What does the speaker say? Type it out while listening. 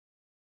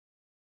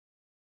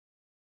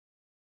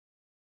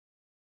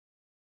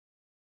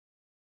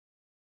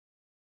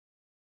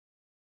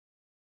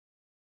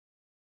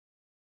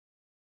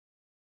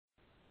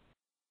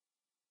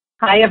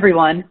Hi,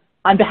 everyone.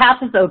 On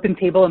behalf of the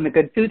OpenTable and the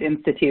Good Food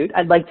Institute,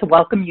 I'd like to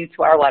welcome you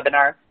to our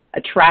webinar,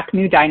 Attract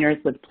New Diners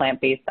with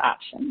Plant-Based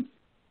Options.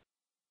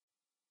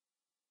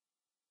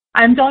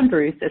 I'm Dawn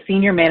Brus, a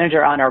senior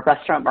manager on our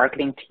restaurant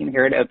marketing team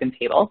here at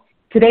OpenTable.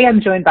 Today,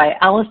 I'm joined by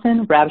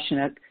Alison,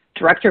 Rabschnuk,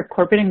 Director of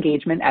Corporate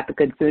Engagement at the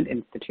Good Food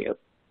Institute.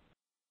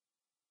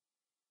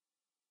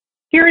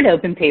 Here at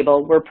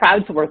OpenTable, we're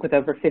proud to work with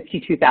over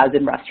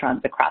 52,000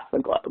 restaurants across the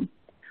globe.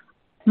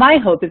 My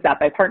hope is that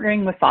by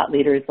partnering with thought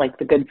leaders like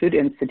the Good Food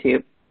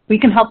Institute, we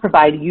can help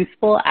provide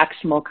useful,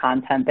 actionable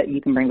content that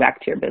you can bring back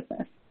to your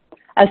business.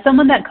 As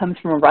someone that comes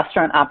from a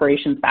restaurant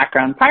operations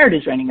background prior to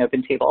joining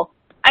OpenTable,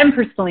 I'm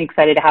personally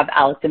excited to have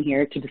Alison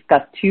here to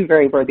discuss two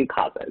very worthy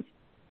causes: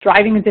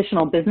 driving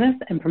additional business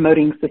and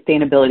promoting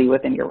sustainability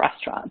within your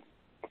restaurants.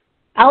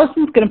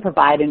 Alison's going to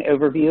provide an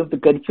overview of the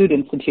Good Food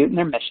Institute and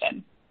their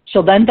mission.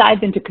 She'll then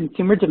dive into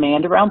consumer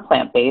demand around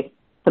plant-based,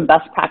 some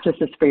best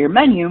practices for your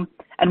menu,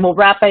 and we'll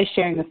wrap by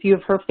sharing a few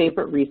of her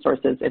favorite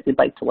resources if you'd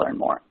like to learn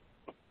more.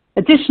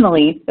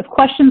 Additionally, if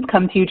questions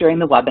come to you during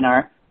the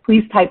webinar,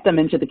 please type them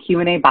into the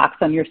Q&A box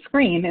on your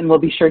screen and we'll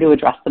be sure to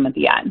address them at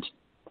the end.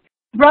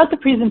 Throughout the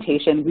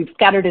presentation, we've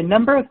scattered a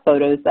number of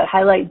photos that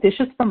highlight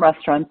dishes from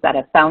restaurants that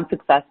have found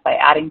success by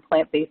adding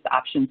plant-based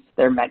options to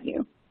their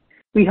menu.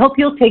 We hope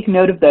you'll take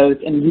note of those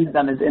and use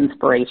them as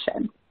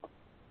inspiration.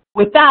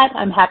 With that,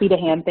 I'm happy to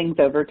hand things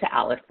over to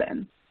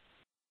Alison.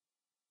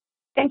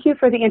 Thank you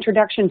for the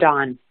introduction,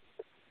 Dawn.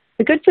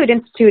 The Good Food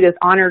Institute is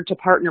honored to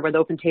partner with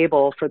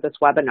OpenTable for this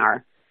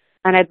webinar,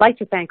 and I'd like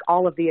to thank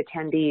all of the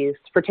attendees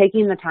for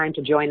taking the time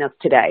to join us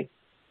today.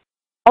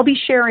 I'll be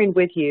sharing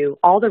with you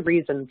all the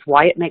reasons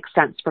why it makes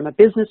sense from a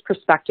business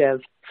perspective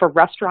for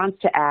restaurants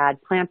to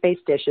add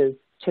plant-based dishes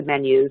to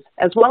menus,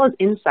 as well as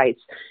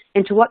insights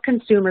into what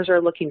consumers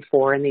are looking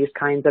for in these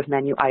kinds of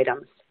menu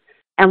items.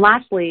 And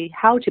lastly,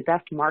 how to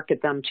best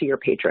market them to your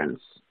patrons.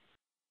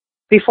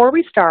 Before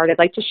we start, I'd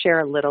like to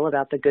share a little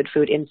about the Good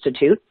Food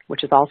Institute,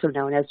 which is also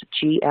known as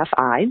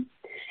GFI,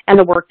 and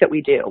the work that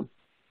we do.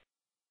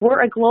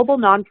 We're a global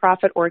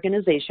nonprofit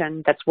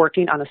organization that's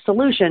working on a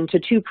solution to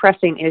two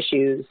pressing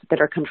issues that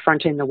are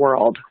confronting the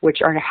world, which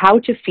are how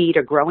to feed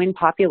a growing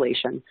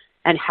population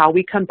and how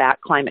we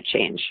combat climate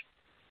change.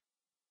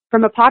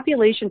 From a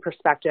population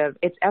perspective,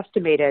 it's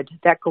estimated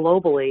that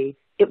globally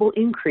it will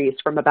increase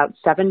from about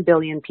 7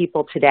 billion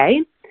people today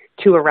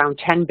to around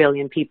 10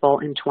 billion people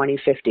in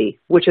 2050,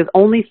 which is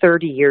only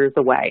 30 years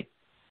away.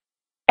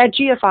 At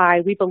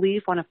GFI, we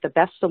believe one of the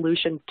best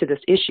solutions to this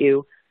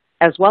issue,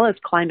 as well as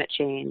climate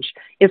change,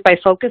 is by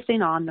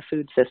focusing on the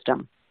food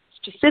system,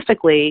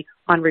 specifically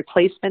on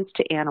replacements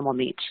to animal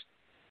meat.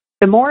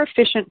 The more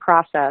efficient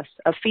process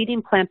of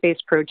feeding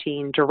plant-based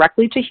protein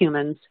directly to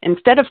humans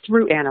instead of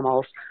through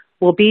animals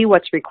will be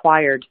what's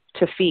required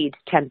to feed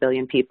 10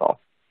 billion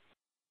people.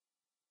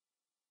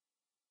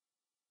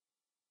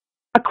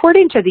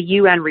 According to the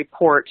UN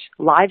report,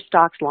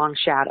 Livestock's Long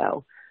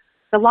Shadow,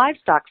 the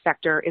livestock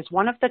sector is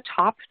one of the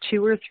top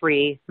 2 or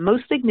 3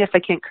 most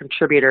significant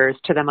contributors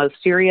to the most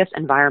serious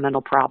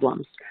environmental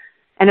problems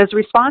and is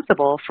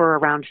responsible for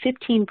around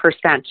 15%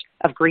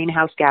 of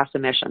greenhouse gas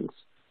emissions,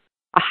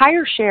 a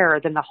higher share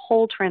than the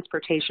whole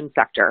transportation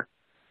sector,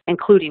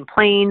 including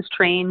planes,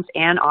 trains,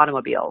 and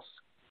automobiles.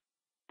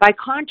 By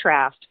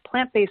contrast,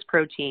 plant-based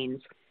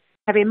proteins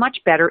have a much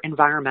better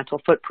environmental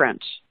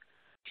footprint.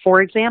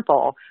 For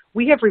example,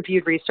 we have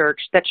reviewed research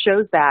that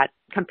shows that,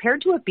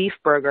 compared to a beef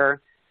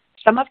burger,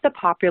 some of the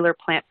popular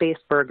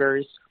plant-based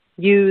burgers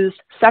use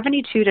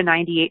 72 to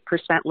 98%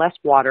 less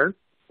water,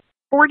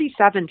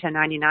 47 to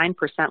 99%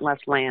 less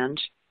land,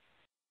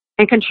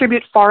 and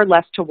contribute far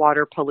less to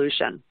water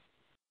pollution.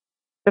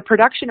 The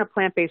production of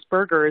plant-based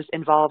burgers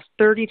involves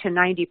 30 to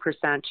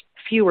 90%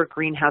 fewer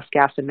greenhouse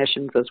gas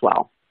emissions as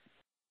well.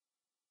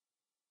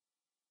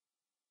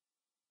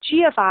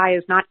 GFI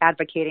is not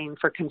advocating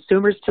for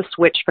consumers to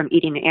switch from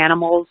eating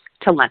animals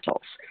to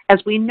lentils, as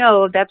we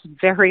know that's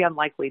very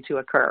unlikely to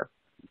occur.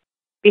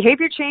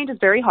 Behavior change is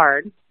very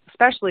hard,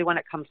 especially when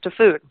it comes to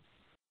food.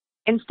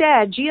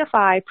 Instead,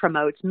 GFI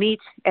promotes meat,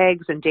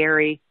 eggs, and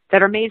dairy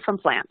that are made from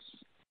plants.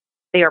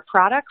 They are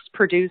products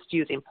produced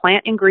using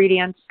plant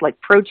ingredients like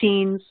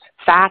proteins,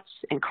 fats,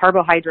 and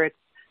carbohydrates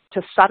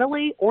to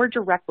subtly or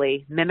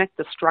directly mimic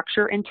the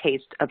structure and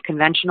taste of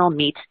conventional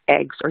meat,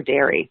 eggs, or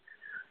dairy.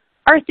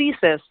 Our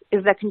thesis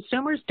is that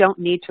consumers don't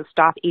need to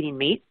stop eating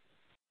meat,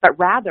 but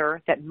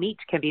rather that meat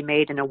can be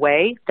made in a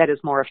way that is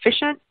more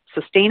efficient,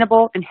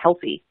 sustainable, and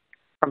healthy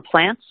from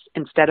plants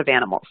instead of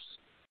animals.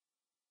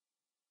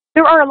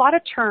 There are a lot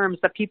of terms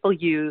that people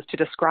use to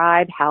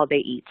describe how they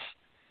eat.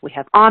 We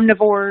have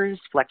omnivores,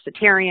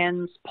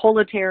 flexitarians,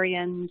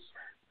 pollitarians,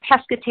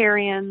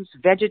 pescatarians,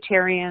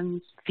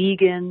 vegetarians,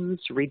 vegans,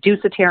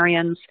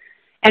 reducitarians,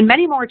 and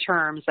many more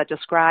terms that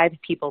describe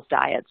people's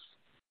diets.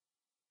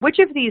 Which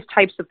of these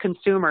types of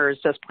consumers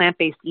does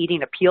plant-based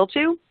eating appeal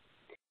to?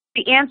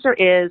 The answer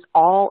is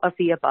all of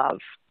the above.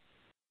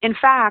 In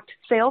fact,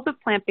 sales of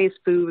plant-based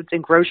foods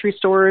in grocery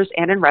stores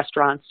and in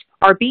restaurants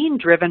are being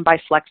driven by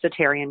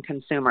flexitarian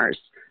consumers,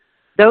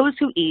 those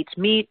who eat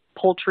meat,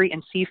 poultry,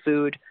 and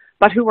seafood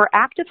but who are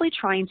actively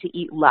trying to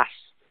eat less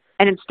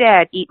and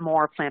instead eat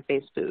more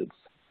plant-based foods.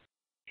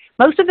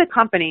 Most of the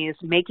companies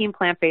making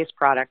plant-based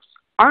products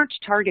aren't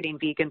targeting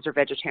vegans or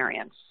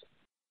vegetarians.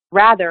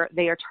 Rather,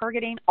 they are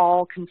targeting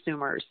all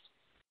consumers.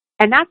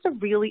 And that's a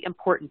really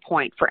important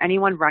point for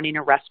anyone running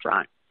a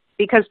restaurant,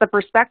 because the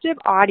prospective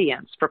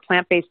audience for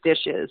plant-based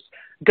dishes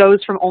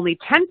goes from only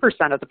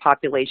 10% of the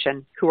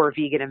population who are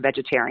vegan and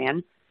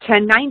vegetarian to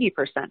 90%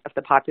 of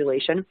the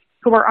population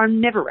who are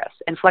omnivorous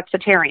and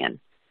flexitarian.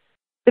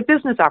 The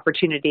business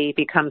opportunity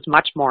becomes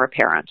much more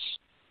apparent.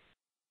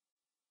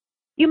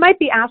 You might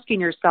be asking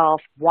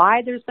yourself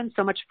why there's been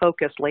so much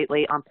focus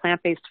lately on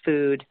plant-based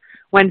food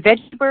when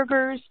veggie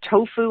burgers,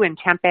 tofu, and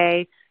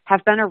tempeh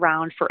have been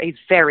around for a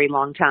very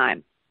long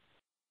time.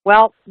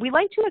 Well, we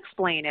like to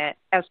explain it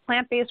as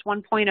plant-based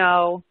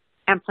 1.0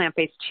 and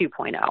plant-based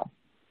 2.0.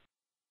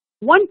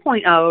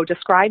 1.0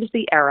 describes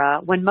the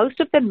era when most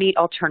of the meat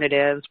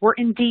alternatives were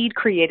indeed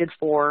created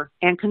for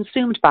and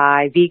consumed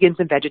by vegans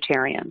and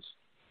vegetarians.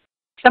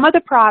 Some of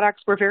the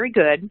products were very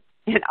good,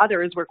 and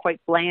others were quite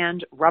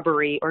bland,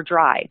 rubbery, or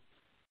dry.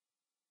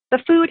 The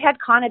food had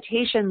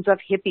connotations of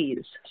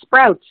hippies,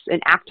 sprouts,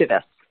 and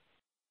activists.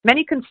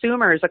 Many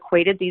consumers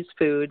equated these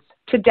foods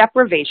to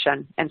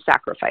deprivation and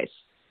sacrifice.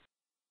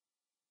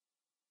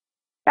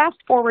 Fast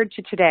forward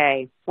to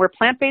today, where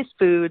plant-based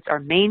foods are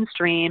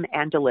mainstream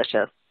and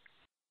delicious.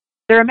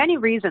 There are many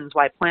reasons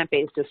why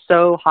plant-based is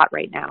so hot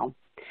right now,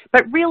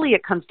 but really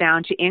it comes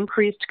down to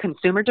increased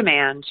consumer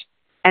demand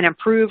and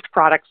improved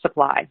product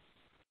supply.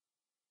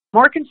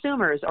 More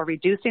consumers are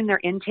reducing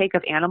their intake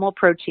of animal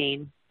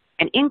protein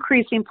and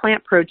increasing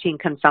plant protein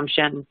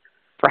consumption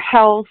for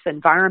health,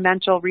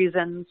 environmental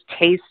reasons,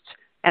 taste,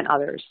 and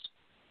others.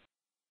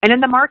 And in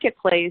the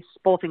marketplace,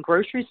 both in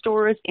grocery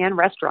stores and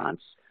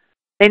restaurants,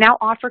 they now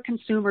offer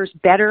consumers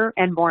better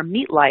and more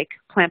meat-like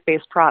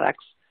plant-based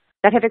products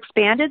that have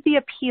expanded the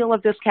appeal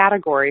of this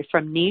category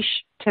from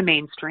niche to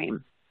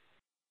mainstream.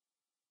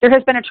 There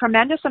has been a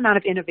tremendous amount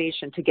of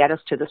innovation to get us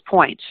to this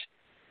point.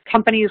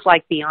 Companies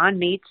like Beyond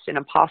Meats and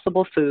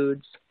Impossible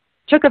Foods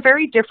took a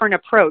very different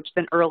approach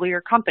than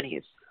earlier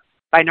companies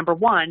by, number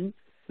one,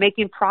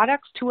 making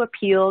products to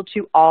appeal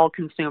to all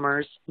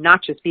consumers,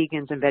 not just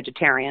vegans and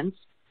vegetarians.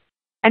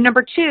 And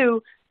number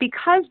two,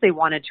 because they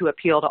wanted to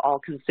appeal to all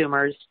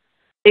consumers,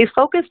 they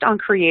focused on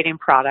creating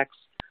products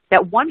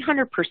that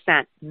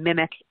 100%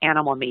 mimic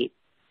animal meat,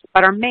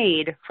 but are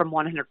made from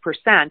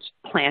 100%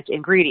 plant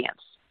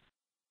ingredients.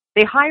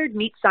 They hired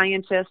meat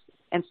scientists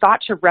and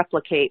sought to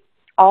replicate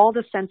all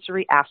the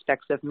sensory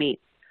aspects of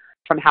meat,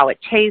 from how it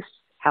tastes,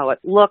 how it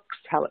looks,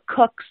 how it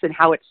cooks, and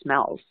how it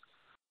smells.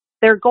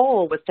 Their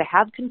goal was to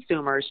have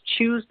consumers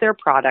choose their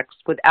products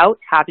without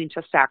having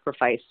to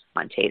sacrifice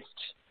on taste.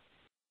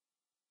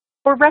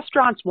 For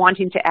restaurants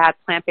wanting to add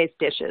plant-based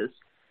dishes,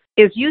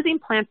 is using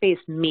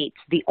plant-based meat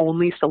the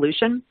only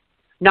solution?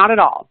 Not at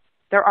all.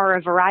 There are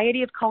a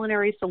variety of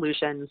culinary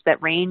solutions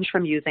that range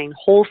from using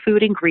whole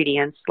food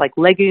ingredients like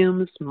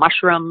legumes,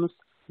 mushrooms,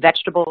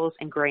 vegetables,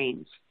 and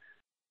grains.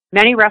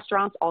 Many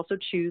restaurants also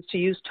choose to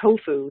use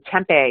tofu,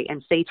 tempeh,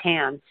 and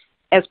seitan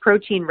as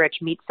protein-rich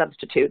meat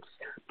substitutes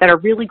that are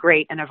really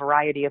great in a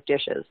variety of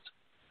dishes.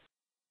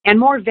 And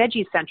more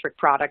veggie-centric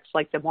products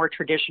like the more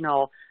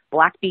traditional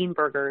black bean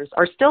burgers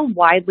are still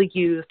widely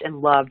used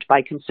and loved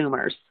by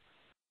consumers.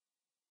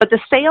 But the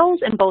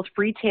sales in both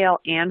retail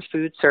and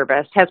food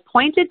service has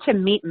pointed to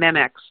meat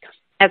mimics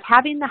as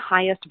having the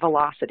highest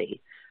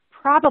velocity,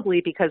 probably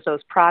because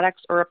those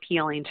products are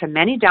appealing to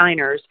many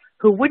diners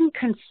who wouldn't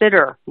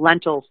consider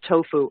lentils,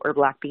 tofu, or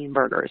black bean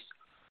burgers.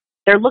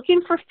 They're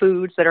looking for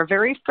foods that are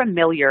very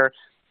familiar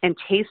in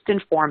taste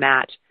and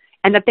format,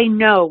 and that they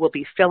know will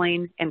be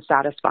filling and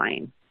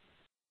satisfying.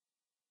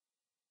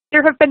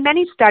 There have been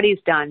many studies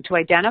done to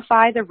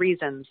identify the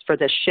reasons for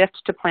this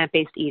shift to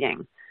plant-based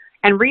eating,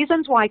 and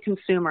reasons why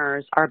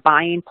consumers are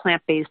buying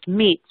plant-based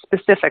meat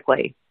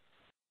specifically.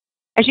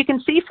 As you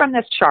can see from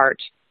this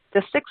chart,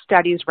 the 6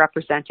 studies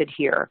represented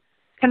here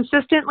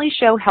consistently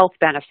show health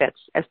benefits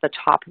as the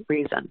top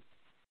reason.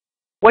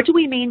 What do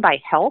we mean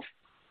by health?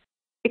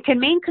 It can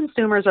mean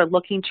consumers are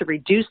looking to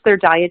reduce their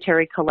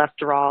dietary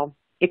cholesterol.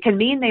 It can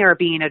mean they are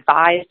being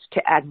advised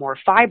to add more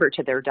fiber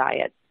to their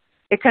diet.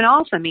 It can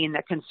also mean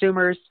that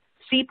consumers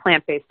see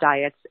plant-based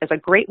diets as a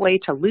great way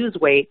to lose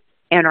weight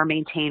and or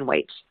maintain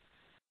weight.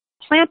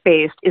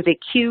 Plant-based is a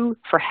cue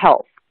for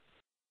health.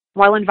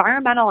 While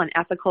environmental and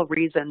ethical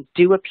reasons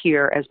do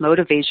appear as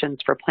motivations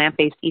for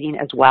plant-based eating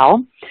as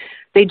well,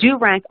 they do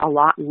rank a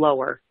lot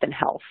lower than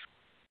health.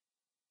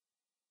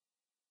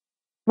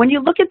 When you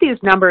look at these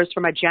numbers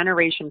from a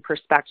generation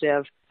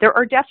perspective, there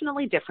are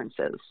definitely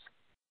differences.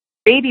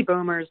 Baby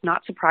boomers,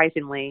 not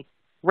surprisingly,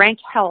 rank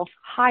health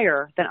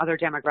higher than other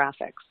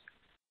demographics.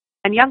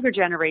 And younger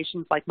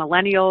generations like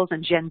millennials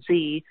and Gen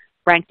Z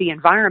rank the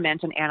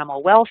environment and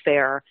animal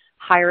welfare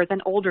higher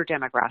than older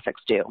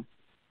demographics do.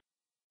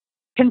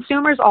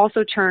 Consumers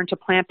also turn to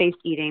plant-based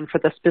eating for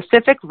the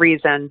specific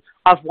reason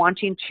of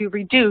wanting to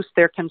reduce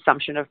their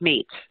consumption of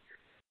meat.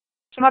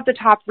 Some of the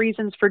top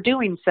reasons for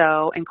doing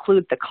so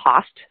include the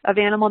cost of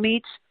animal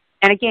meat,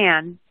 and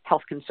again,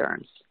 health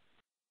concerns.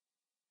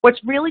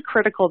 What's really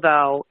critical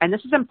though, and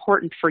this is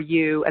important for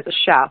you as a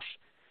chef,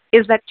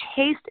 is that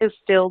taste is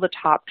still the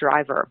top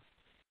driver.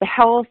 The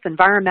health,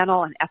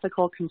 environmental, and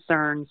ethical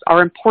concerns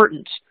are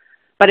important,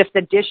 but if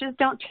the dishes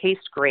don't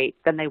taste great,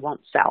 then they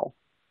won't sell.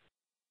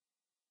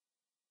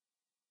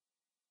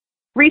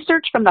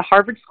 Research from the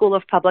Harvard School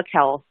of Public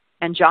Health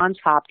and Johns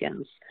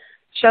Hopkins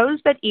shows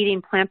that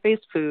eating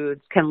plant-based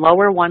foods can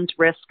lower one's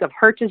risk of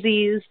heart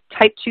disease,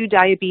 type 2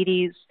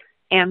 diabetes,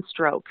 and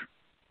stroke.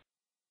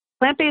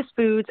 Plant-based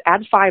foods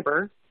add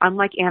fiber,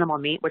 unlike animal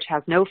meat, which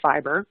has no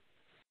fiber,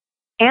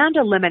 and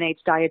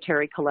eliminates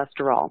dietary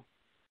cholesterol.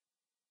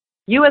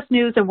 U.S.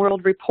 News &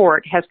 World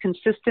Report has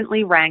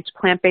consistently ranked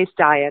plant-based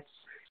diets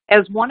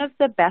as one of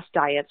the best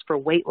diets for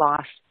weight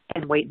loss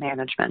and weight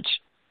management.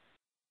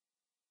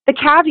 The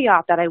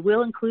caveat that I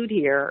will include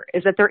here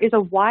is that there is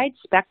a wide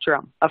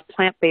spectrum of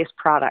plant-based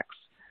products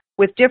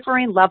with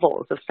differing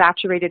levels of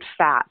saturated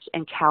fat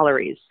and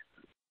calories.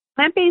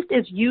 Plant-based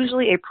is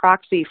usually a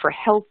proxy for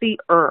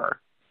healthier.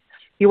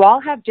 You all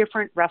have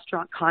different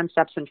restaurant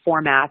concepts and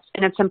formats,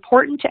 and it's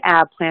important to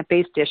add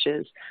plant-based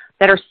dishes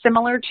that are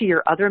similar to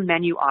your other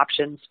menu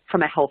options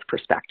from a health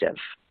perspective.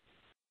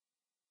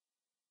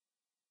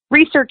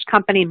 Research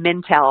company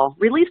Mintel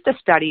released a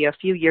study a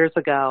few years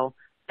ago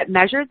that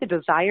measured the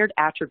desired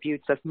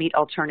attributes of meat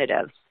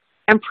alternatives,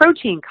 and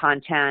protein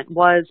content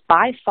was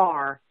by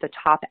far the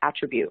top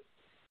attribute.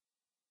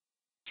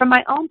 From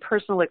my own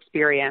personal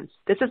experience,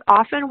 this is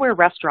often where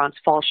restaurants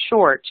fall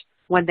short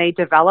when they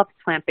develop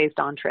plant-based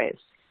entrees.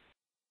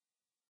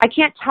 I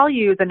can't tell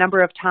you the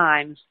number of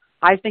times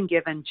I've been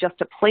given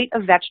just a plate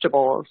of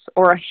vegetables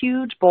or a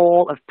huge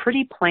bowl of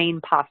pretty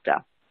plain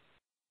pasta.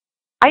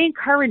 I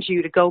encourage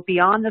you to go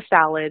beyond the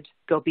salad,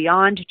 go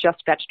beyond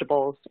just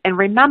vegetables, and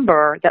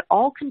remember that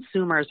all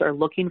consumers are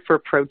looking for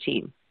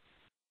protein.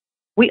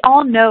 We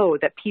all know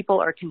that people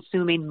are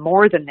consuming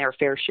more than their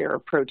fair share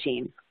of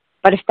protein,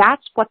 but if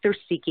that's what they're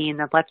seeking,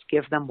 then let's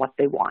give them what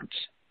they want.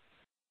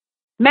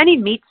 Many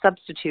meat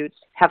substitutes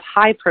have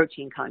high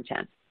protein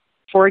content.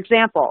 For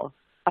example,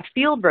 a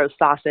field roast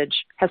sausage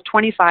has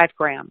 25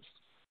 grams.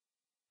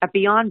 A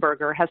Beyond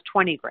Burger has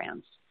 20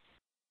 grams.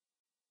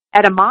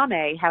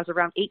 Edamame has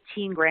around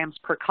 18 grams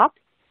per cup,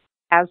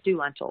 as do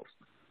lentils.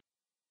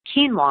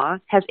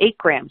 Quinoa has 8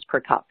 grams per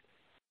cup.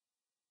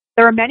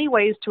 There are many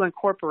ways to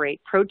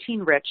incorporate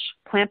protein-rich,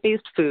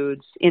 plant-based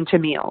foods into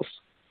meals.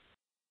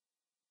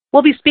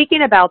 We'll be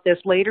speaking about this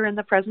later in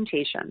the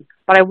presentation,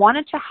 but I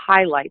wanted to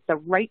highlight the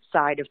right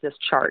side of this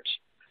chart,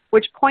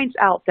 which points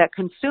out that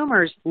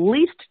consumers'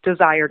 least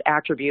desired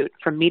attribute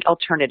from meat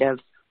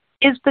alternatives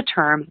is the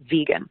term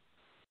vegan.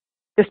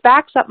 This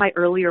backs up my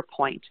earlier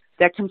point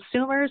that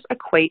consumers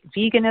equate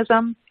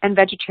veganism and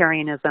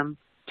vegetarianism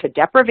to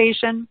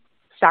deprivation,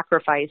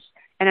 sacrifice,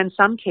 and in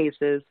some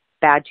cases,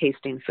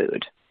 bad-tasting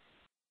food.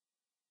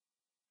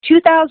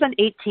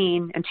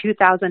 2018 and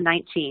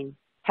 2019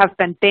 have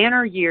been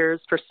banner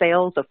years for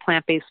sales of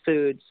plant-based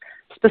foods,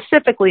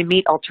 specifically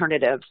meat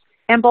alternatives,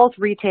 in both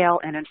retail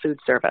and in food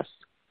service.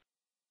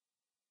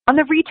 On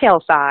the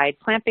retail side,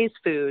 plant-based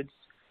foods,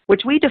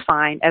 which we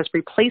define as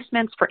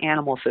replacements for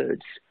animal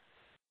foods,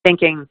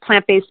 thinking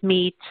plant-based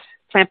meat,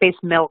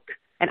 plant-based milk,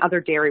 and other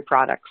dairy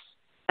products,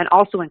 and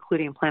also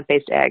including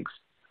plant-based eggs.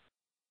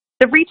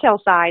 The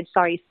retail side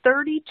saw a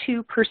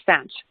 32%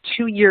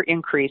 two-year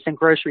increase in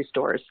grocery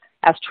stores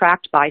as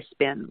tracked by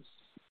SPINS.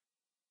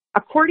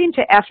 According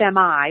to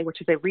FMI,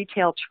 which is a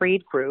retail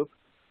trade group,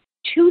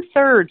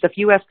 2/3 of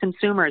U.S.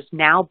 consumers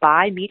now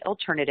buy meat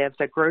alternatives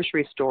at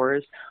grocery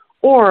stores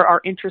or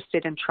are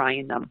interested in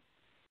trying them.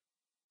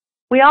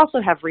 We also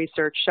have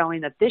research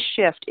showing that this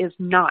shift is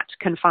not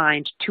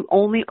confined to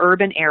only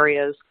urban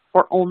areas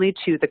or only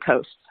to the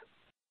coasts.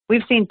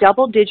 We've seen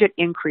double-digit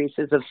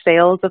increases of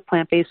sales of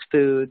plant-based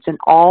foods in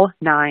all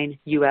 9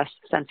 U.S.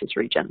 census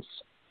regions.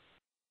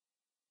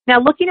 Now,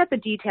 looking at the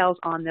details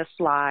on this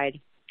slide,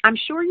 I'm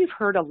sure you've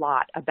heard a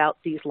lot about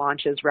these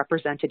launches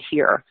represented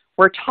here,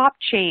 where top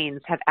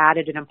chains have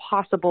added an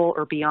Impossible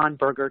or Beyond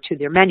Burger to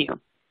their menu.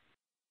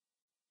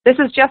 This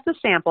is just a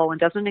sample and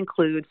doesn't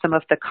include some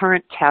of the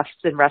current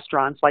tests in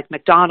restaurants like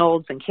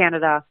McDonald's in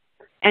Canada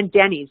and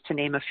Denny's, to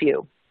name a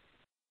few.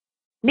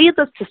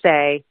 Needless to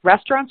say,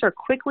 restaurants are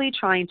quickly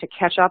trying to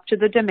catch up to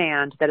the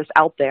demand that is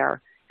out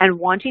there and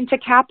wanting to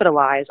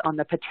capitalize on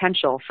the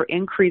potential for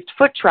increased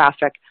foot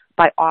traffic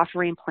by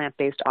offering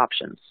plant-based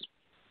options.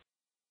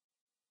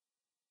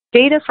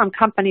 Data from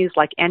companies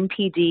like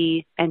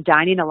NPD and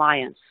Dining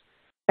Alliance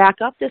back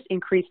up this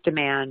increased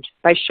demand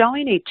by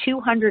showing a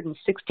 268%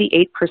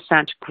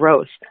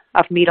 growth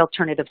of meat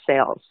alternative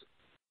sales,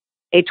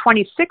 a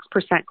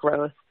 26%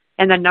 growth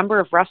in the number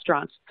of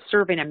restaurants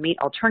serving a meat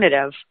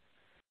alternative,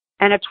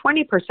 and a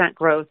 20%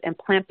 growth in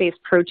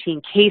plant-based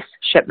protein case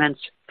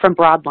shipments from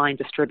broadline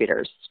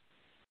distributors.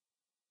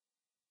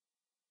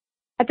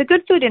 At the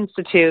Good Food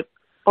Institute,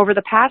 over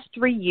the past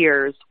 3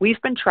 years,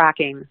 we've been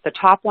tracking the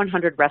top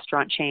 100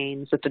 restaurant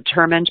chains as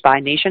determined by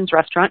Nation's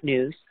Restaurant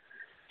News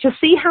to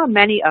see how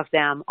many of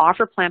them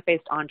offer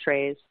plant-based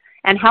entrees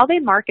and how they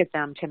market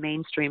them to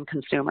mainstream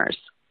consumers.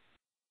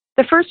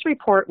 The first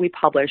report we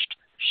published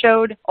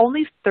showed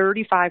only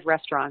 35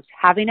 restaurants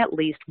having at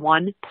least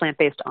one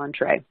plant-based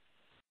entree.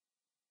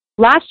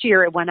 Last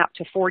year, it went up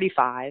to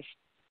 45,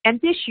 and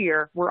this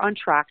year, we're on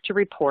track to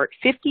report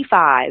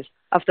 55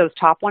 of those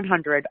top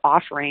 100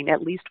 offering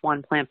at least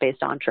one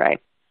plant-based entree.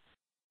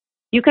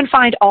 You can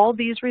find all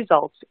these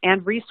results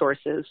and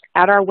resources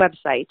at our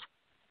website,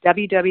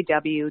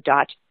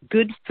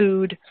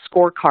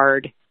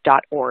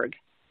 www.goodfoodscorecard.org.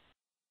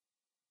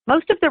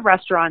 Most of the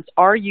restaurants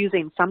are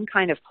using some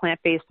kind of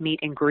plant-based meat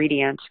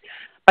ingredient,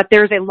 but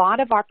there's a lot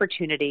of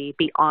opportunity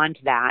beyond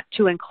that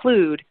to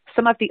include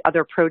some of the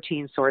other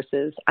protein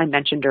sources I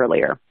mentioned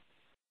earlier.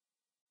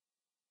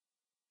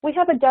 We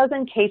have a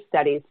dozen case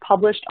studies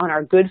published on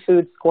our Good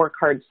Food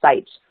Scorecard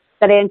site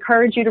that I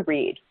encourage you to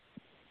read.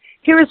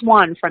 Here is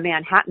one from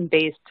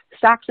Manhattan-based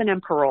Saxon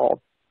and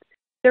Parole.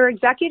 Their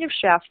executive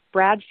chef,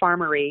 Brad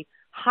Farmery,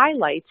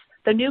 highlights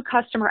the new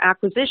customer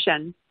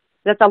acquisition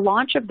that the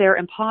launch of their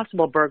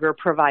Impossible Burger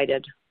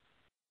provided.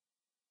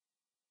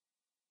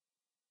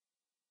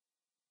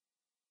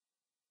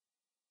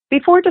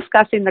 Before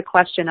discussing the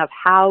question of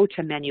how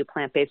to menu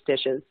plant-based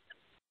dishes,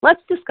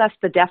 let's discuss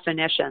the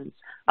definitions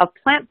of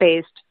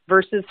plant-based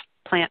versus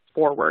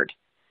plant-forward,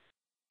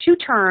 two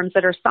terms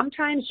that are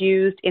sometimes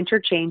used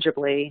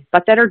interchangeably,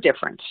 but that are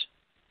different.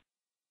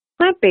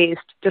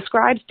 Plant-based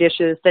describes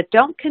dishes that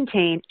don't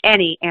contain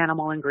any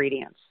animal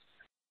ingredients,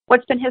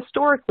 what's been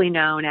historically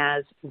known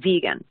as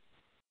vegan.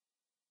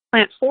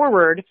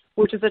 Plant-forward,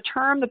 which is a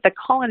term that the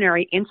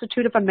Culinary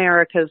Institute of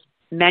America's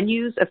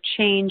Menus of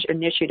Change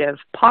initiative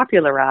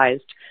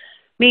popularized,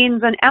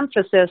 means an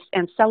emphasis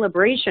and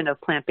celebration of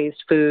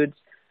plant-based foods,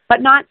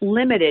 but not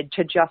limited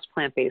to just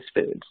plant-based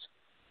foods.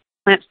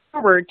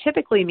 Plant-forward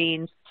typically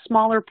means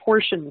smaller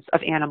portions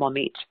of animal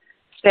meat,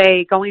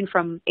 say going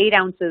from 8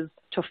 ounces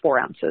to 4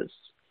 ounces.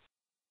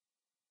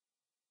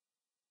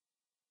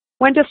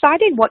 When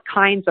deciding what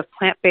kinds of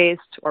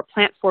plant-based or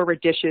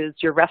plant-forward dishes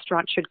your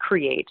restaurant should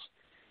create,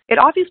 it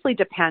obviously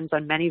depends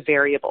on many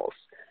variables,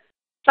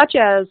 such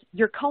as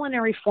your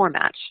culinary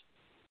format,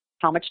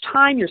 how much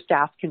time your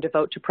staff can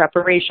devote to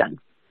preparation,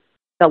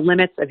 the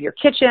limits of your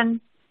kitchen,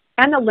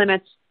 and the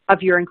limits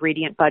of your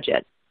ingredient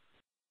budget.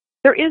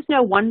 There is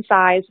no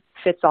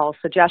one-size-fits-all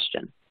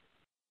suggestion.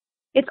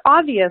 It's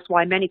obvious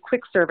why many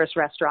quick-service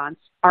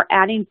restaurants are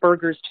adding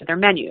burgers to their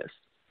menus.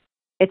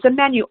 It's a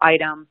menu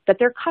item that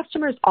their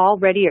customers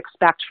already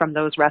expect from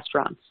those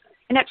restaurants,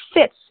 and it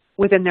fits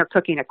within their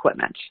cooking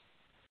equipment.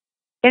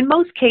 In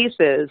most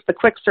cases, the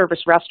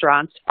quick-service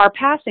restaurants are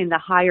passing the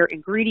higher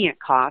ingredient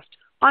cost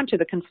onto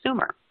the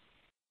consumer.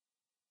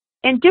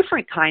 In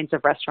different kinds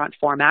of restaurant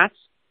formats,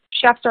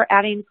 chefs are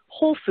adding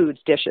whole foods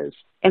dishes,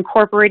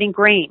 incorporating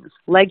grains,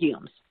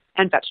 legumes,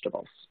 and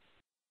vegetables.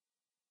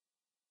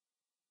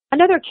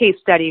 Another case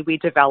study we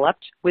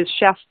developed with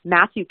Chef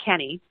Matthew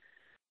Kenny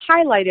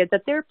highlighted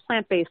that their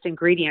plant-based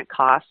ingredient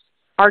costs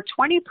are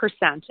 20%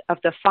 of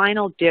the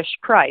final dish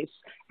price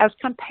as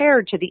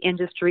compared to the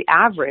industry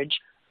average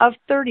of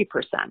 30%.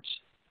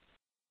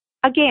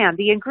 Again,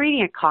 the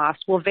ingredient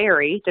cost will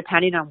vary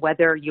depending on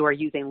whether you are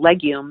using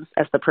legumes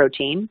as the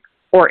protein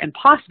or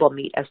impossible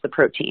meat as the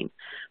protein,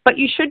 but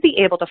you should be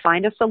able to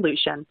find a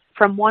solution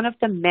from one of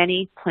the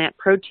many plant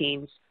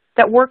proteins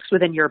that works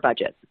within your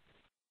budget.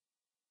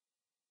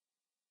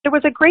 There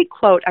was a great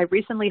quote I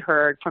recently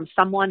heard from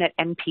someone at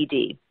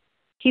NPD.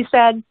 He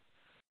said,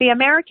 "The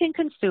American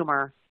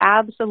consumer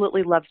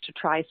absolutely loves to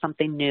try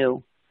something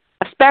new,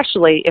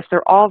 especially if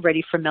they're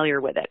already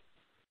familiar with it."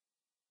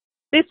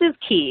 This is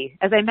key.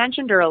 As I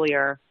mentioned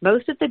earlier,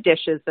 most of the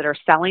dishes that are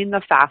selling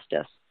the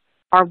fastest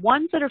are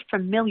ones that are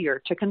familiar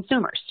to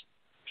consumers.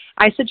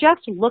 I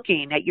suggest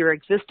looking at your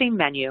existing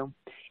menu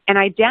and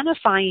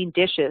identifying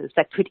dishes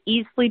that could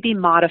easily be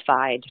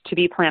modified to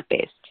be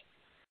plant-based.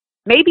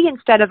 Maybe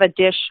instead of a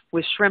dish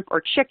with shrimp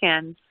or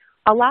chicken,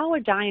 allow a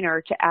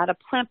diner to add a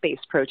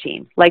plant-based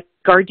protein like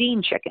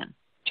Gardein chicken,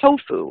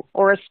 tofu,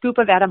 or a scoop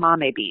of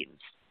edamame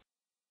beans.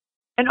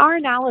 In our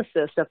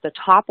analysis of the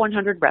top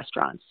 100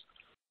 restaurants,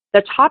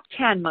 the top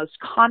 10 most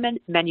common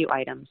menu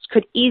items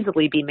could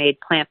easily be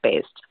made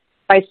plant-based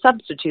by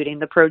substituting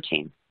the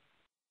protein.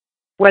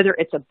 Whether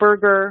it's a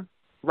burger,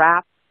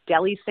 wrap,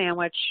 deli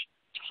sandwich,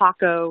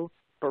 taco,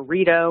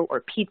 burrito,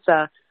 or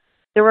pizza,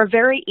 there are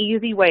very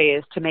easy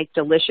ways to make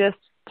delicious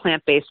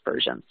plant-based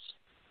versions.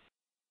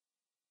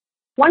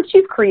 Once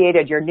you've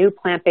created your new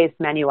plant-based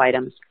menu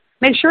items,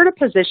 make sure to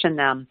position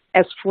them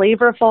as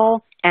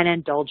flavorful and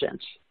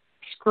indulgent.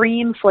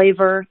 Scream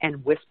flavor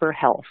and whisper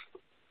health.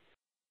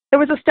 There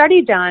was a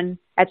study done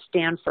at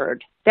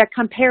Stanford that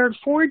compared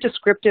 4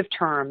 descriptive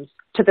terms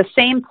to the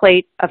same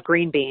plate of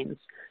green beans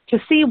to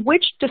see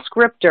which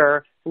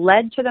descriptor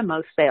led to the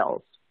most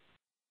sales.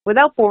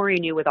 Without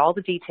boring you with all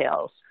the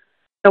details,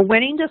 the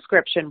winning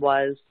description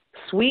was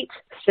sweet,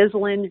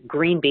 sizzling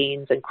green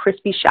beans and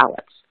crispy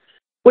shallots,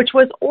 which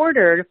was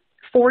ordered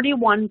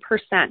 41%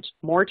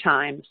 more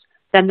times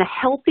than the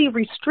healthy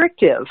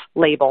restrictive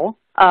label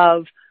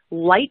of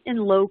light and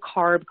low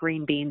carb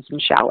green beans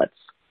and shallots.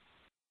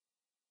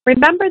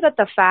 Remember that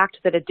the fact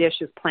that a dish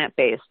is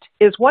plant-based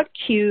is what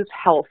cues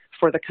health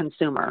for the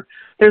consumer.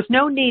 There's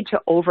no need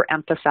to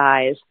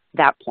overemphasize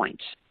that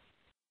point.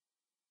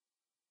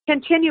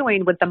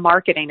 Continuing with the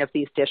marketing of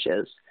these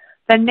dishes,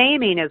 the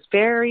naming is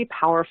very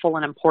powerful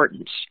and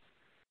important.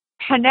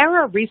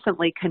 Panera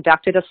recently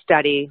conducted a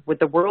study with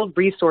the World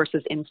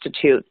Resources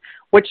Institute,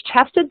 which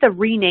tested the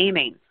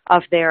renaming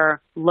of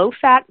their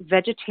low-fat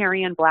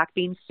vegetarian black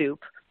bean soup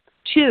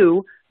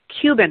to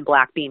Cuban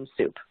black bean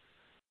soup.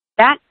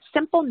 That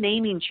simple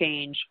naming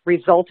change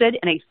resulted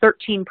in a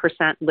 13%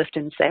 lift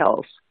in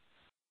sales.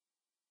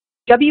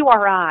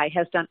 WRI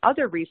has done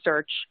other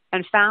research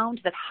and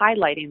found that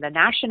highlighting the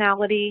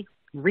nationality,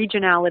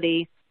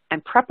 regionality,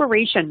 and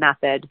preparation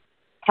method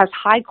has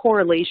high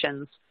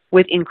correlations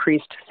with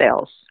increased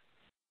sales.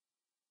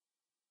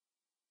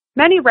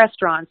 Many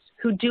restaurants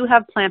who do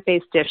have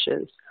plant-based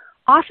dishes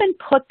often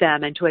put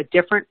them into a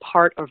different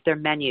part of their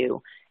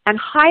menu and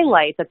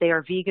highlight that they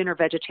are vegan or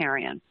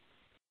vegetarian.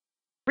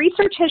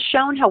 Research has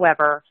shown,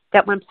 however,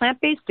 that when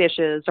plant-based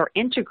dishes are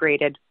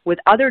integrated with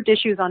other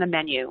dishes on a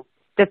menu,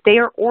 that they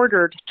are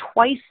ordered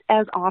twice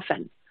as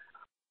often.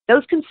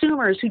 Those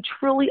consumers who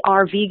truly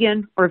are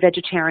vegan or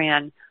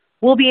vegetarian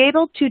will be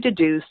able to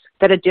deduce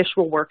that a dish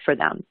will work for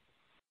them.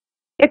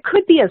 It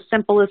could be as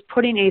simple as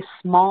putting a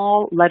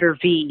small letter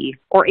V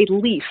or a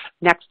leaf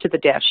next to the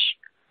dish.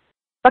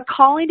 But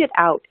calling it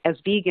out as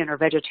vegan or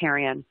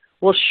vegetarian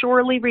will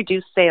surely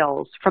reduce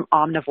sales from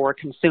omnivore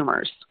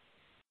consumers.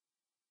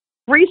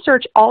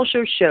 Research also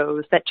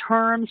shows that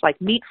terms like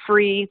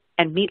meat-free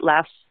and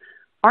meatless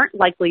aren't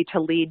likely to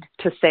lead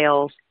to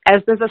sales,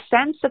 as there's a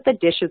sense that the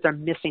dishes are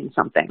missing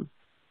something.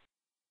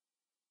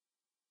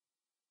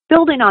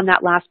 Building on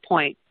that last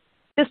point,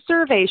 this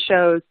survey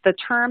shows the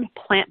term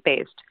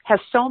plant-based has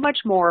so much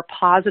more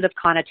positive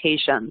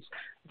connotations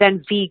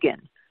than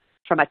vegan,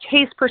 from a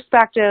taste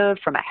perspective,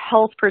 from a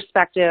health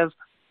perspective,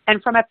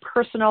 and from a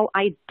personal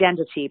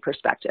identity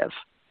perspective.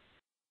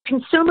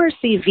 Consumers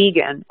see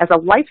vegan as a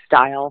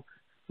lifestyle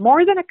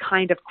more than a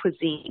kind of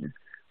cuisine,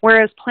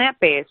 whereas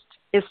plant-based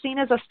is seen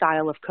as a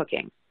style of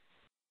cooking.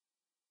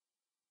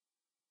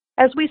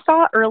 As we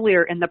saw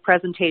earlier in the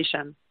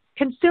presentation,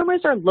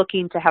 consumers are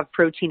looking to have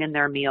protein in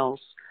their meals,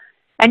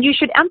 and you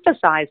should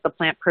emphasize the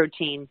plant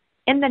protein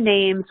in the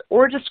names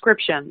or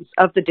descriptions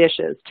of the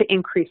dishes to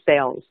increase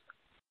sales.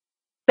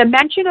 The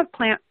mention of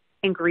plant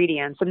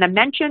ingredients and the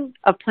mention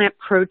of plant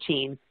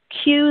protein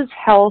cues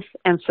health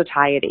and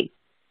satiety.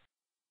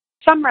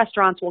 Some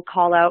restaurants will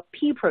call out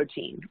pea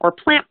protein or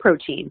plant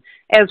protein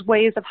as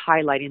ways of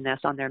highlighting this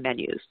on their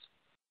menus.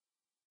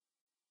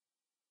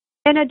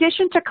 In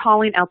addition to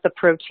calling out the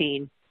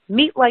protein,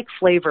 meat-like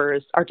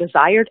flavors are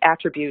desired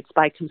attributes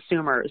by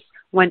consumers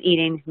when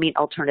eating meat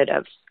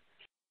alternatives.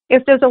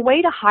 If there's a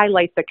way to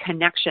highlight the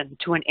connection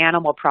to an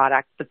animal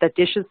product that the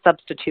dish is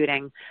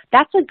substituting,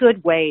 that's a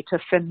good way to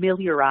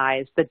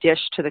familiarize the dish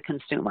to the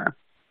consumer.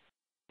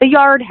 The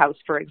Yard House,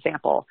 for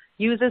example,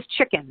 uses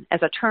chicken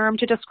as a term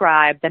to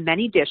describe the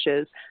many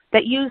dishes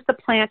that use the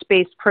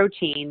plant-based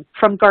protein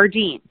from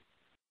Gardein.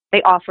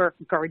 They offer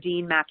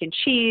Gardein mac and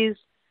cheese,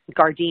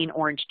 Gardein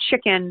orange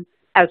chicken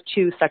as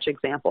two such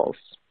examples.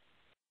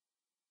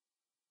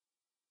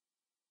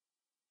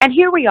 And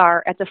here we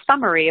are at the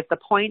summary of the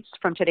points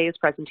from today's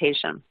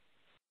presentation.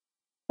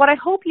 What I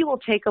hope you will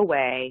take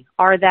away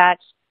are that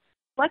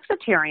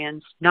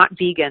flexitarians, not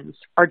vegans,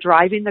 are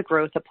driving the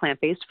growth of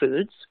plant-based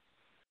foods,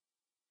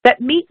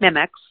 that meat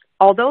mimics,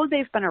 although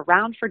they've been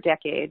around for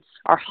decades,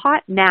 are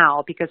hot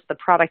now because of the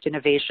product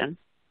innovation,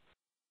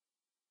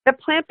 that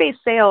plant-based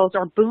sales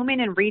are booming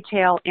in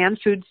retail and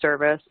food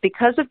service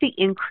because of the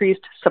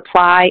increased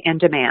supply and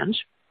demand,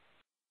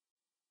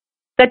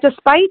 that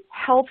despite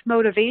health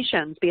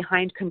motivations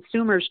behind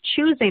consumers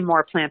choosing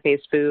more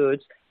plant-based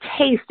foods,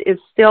 taste is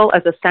still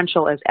as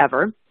essential as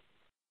ever,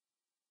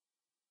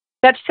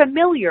 that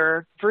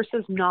familiar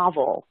versus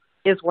novel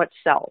is what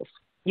sells.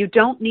 You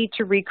don't need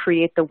to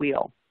recreate the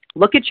wheel.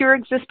 Look at your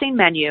existing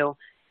menu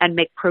and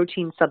make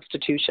protein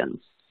substitutions.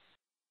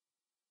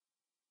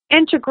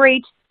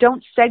 Integrate,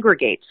 don't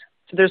segregate.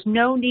 So there's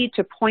no need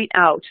to point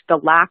out the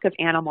lack of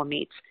animal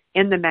meat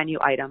in the menu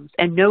items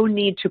and no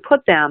need to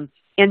put them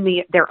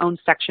in their own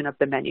section of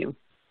the menu.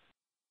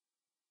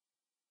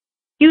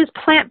 Use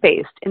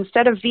plant-based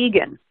instead of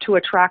vegan to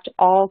attract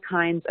all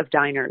kinds of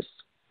diners.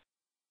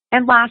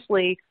 And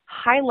lastly,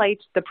 highlight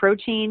the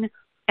protein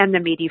and the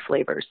meaty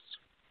flavors.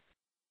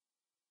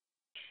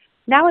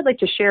 Now I'd like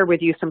to share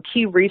with you some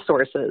key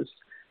resources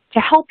to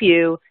help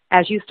you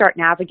as you start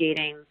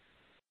navigating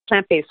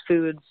plant-based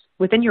foods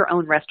within your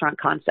own restaurant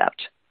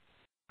concept.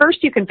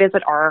 First, you can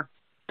visit our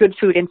Good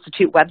Food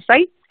Institute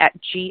website at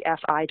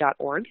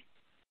gfi.org.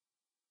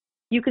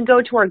 You can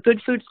go to our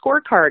Good Food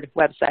Scorecard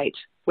website,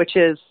 which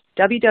is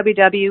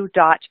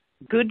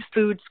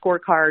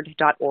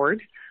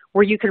www.goodfoodscorecard.org,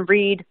 where you can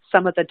read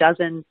some of the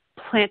dozen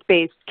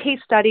plant-based case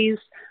studies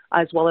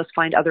as well as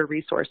find other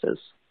resources.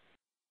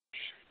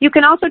 You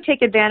can also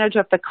take advantage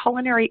of the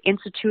Culinary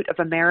Institute of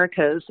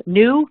America's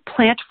new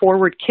Plant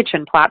Forward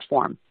Kitchen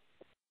platform.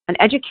 an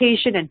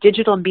education and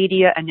digital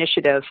media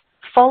initiative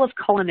full of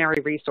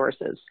culinary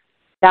resources.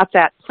 That's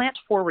at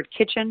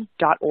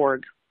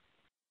plantforwardkitchen.org.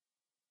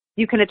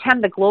 You can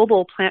attend the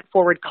Global Plant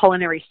Forward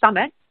Culinary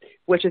Summit,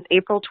 which is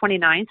April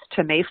 29th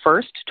to May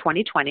 1st,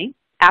 2020,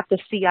 at the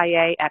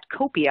CIA at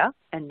Copia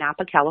in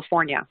Napa,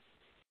 California.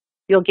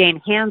 You'll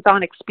gain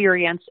hands-on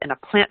experience in a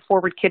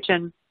plant-forward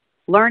kitchen,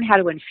 learn how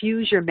to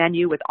infuse your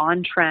menu with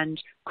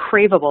on-trend,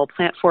 craveable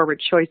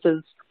plant-forward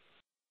choices,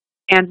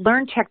 and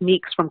learn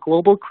techniques from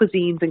global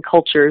cuisines and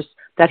cultures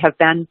that have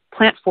been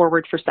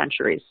plant-forward for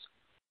centuries.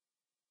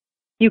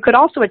 You could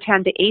also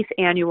attend the 8th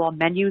Annual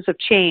Menus of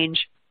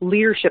Change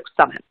Leadership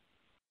Summit,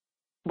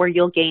 where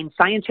you'll gain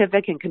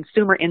scientific and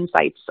consumer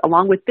insights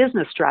along with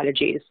business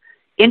strategies,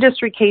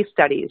 industry case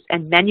studies,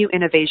 and menu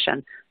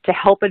innovation to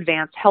help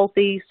advance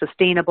healthy,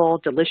 sustainable,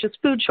 delicious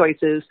food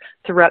choices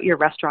throughout your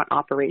restaurant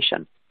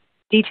operation.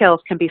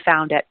 Details can be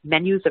found at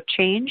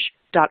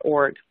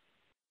menusofchange.org.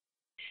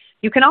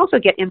 You can also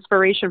get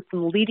inspiration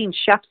from leading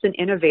chefs and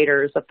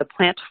innovators of the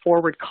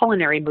plant-forward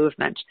culinary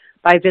movement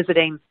by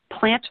visiting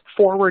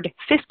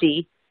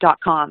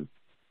plantforward50.com.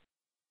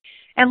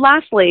 And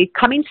lastly,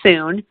 coming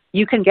soon,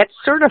 you can get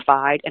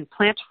certified in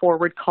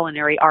plant-forward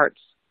culinary arts.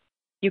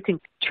 You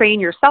can train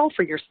yourself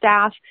or your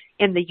staff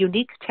in the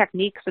unique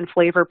techniques and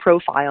flavor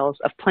profiles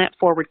of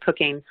plant-forward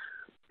cooking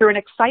through an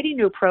exciting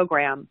new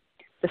program,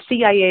 the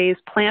CIA's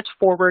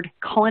Plant-Forward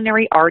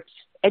Culinary Arts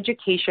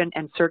Education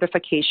and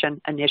Certification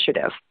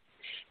Initiative.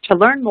 To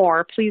learn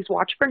more, please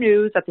watch for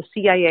news at the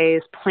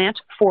CIA's Plant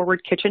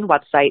Forward Kitchen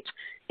website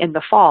in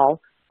the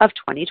fall of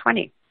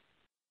 2020.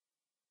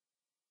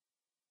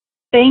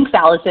 Thanks,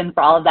 Alison,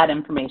 for all of that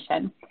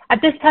information.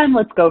 At this time,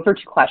 let's go over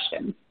to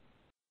questions.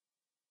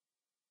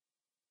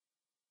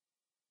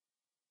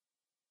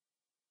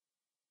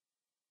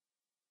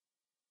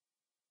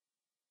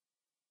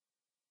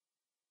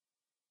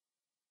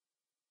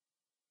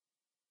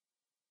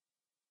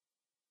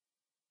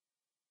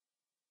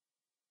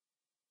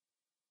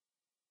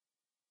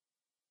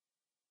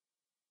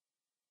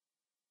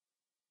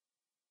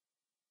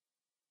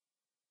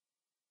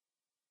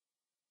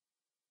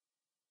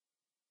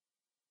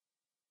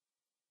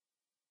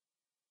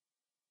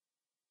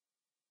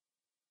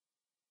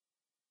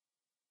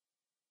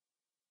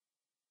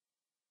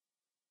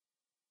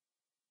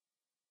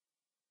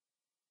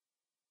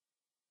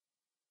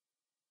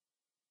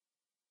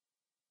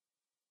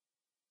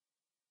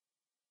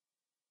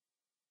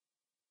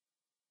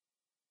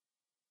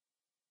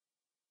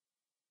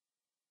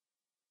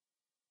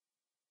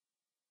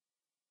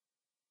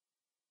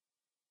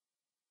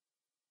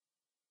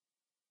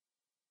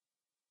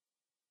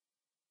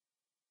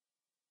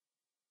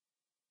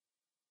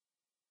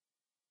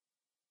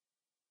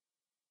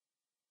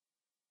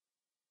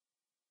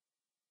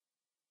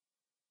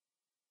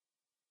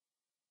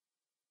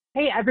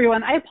 Hey,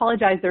 everyone. I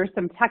apologize. There were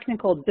some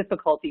technical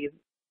difficulties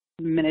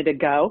a minute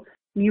ago.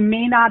 You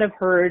may not have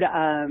heard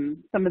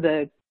some of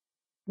the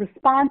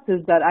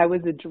responses that I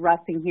was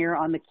addressing here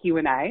on the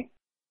Q&A.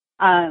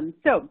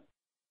 So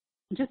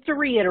just to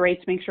reiterate,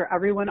 to make sure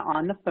everyone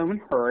on the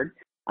phone heard,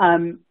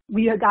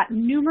 we have got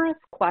numerous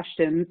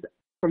questions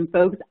from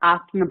folks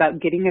asking about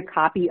getting a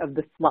copy of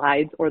the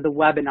slides or the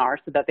webinar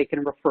so that they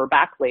can refer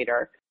back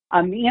later.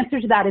 The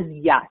answer to that is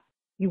yes.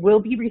 You will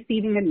be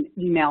receiving an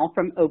email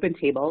from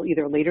OpenTable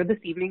either later this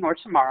evening or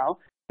tomorrow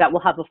that will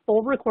have a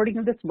full recording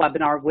of this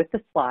webinar with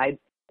the slides,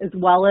 as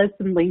well as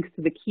some links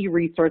to the key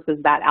resources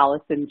that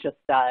Alison just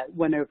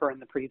went over in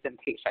the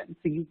presentation.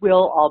 So you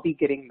will all be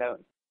getting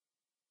those.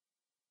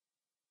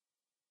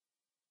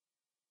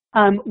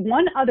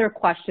 One other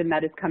question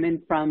that has come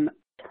in from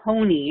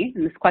Tony,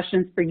 and this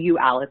question is for you,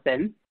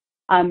 Alison.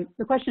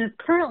 The question is,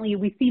 currently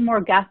we see more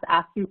guests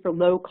asking for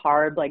low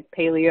carb, like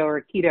paleo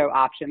or keto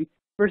options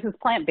versus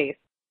plant-based.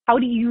 How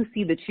do you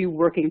see the two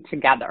working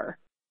together?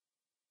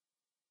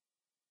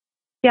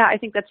 Yeah, I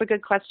think that's a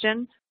good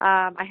question.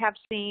 I have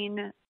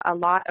seen a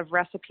lot of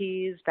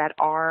recipes that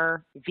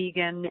are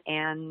vegan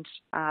and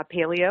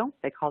paleo.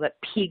 They call it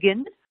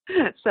pegan.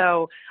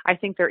 So I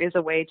think there is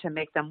a way to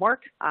make them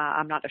work.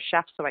 I'm not a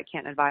chef, so I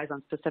can't advise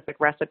on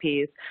specific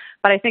recipes.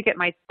 But I think it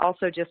might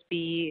also just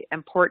be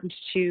important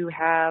to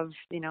have,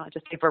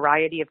 just a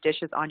variety of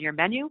dishes on your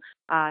menu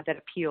that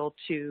appeal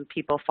to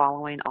people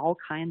following all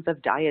kinds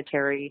of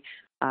dietary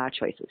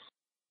choices.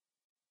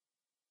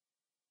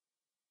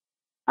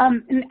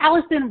 And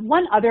Alison,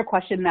 one other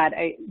question that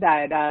I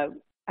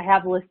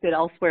have listed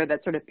elsewhere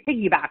that sort of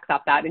piggybacks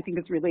off that, and I think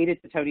it's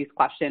related to Tony's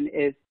question,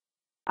 is,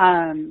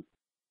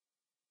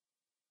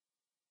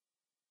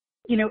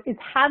 is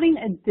having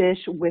a dish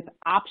with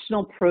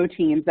optional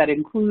proteins that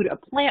include a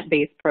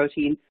plant-based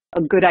protein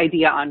a good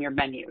idea on your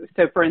menu?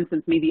 So, for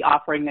instance, maybe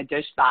offering a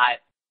dish that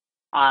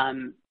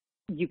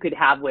you could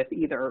have with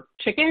either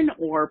chicken,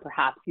 or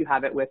perhaps you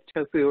have it with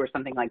tofu or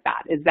something like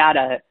that. Is that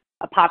a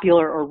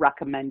popular or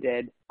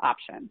recommended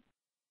option?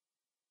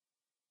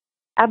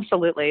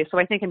 Absolutely. So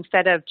I think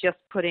instead of just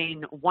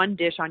putting one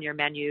dish on your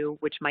menu,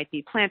 which might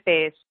be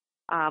plant-based,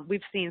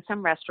 We've seen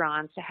some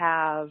restaurants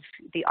have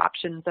the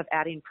options of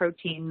adding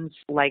proteins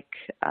like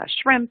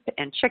shrimp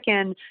and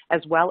chicken,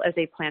 as well as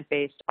a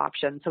plant-based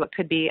option. So it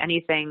could be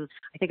anything,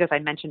 I think as I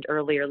mentioned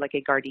earlier, like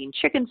a Gardein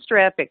chicken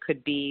strip. It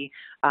could be,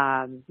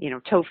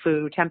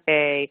 tofu,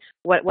 tempeh,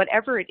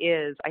 whatever it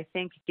is. I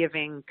think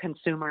giving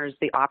consumers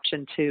the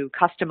option to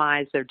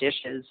customize their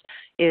dishes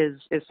is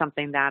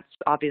something that's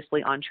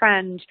obviously on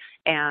trend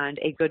and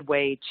a good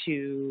way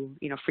to,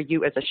 for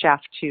you as a chef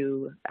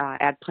to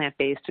add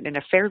plant-based in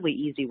a fairly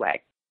easy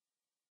way.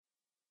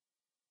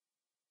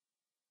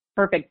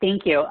 Perfect,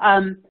 thank you.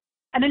 And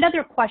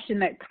another question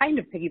that kind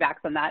of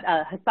piggybacks on that,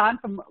 Hassan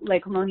from Le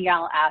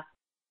Colonial asked,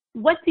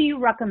 what do you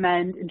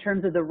recommend in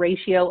terms of the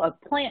ratio of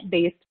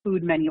plant-based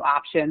food menu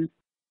options,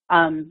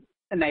 and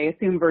I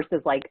assume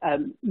versus like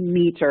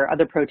meat or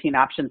other protein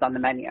options on the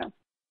menu?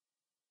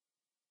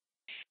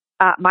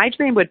 My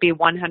dream would be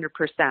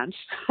 100%.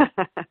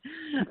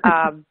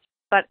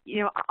 But,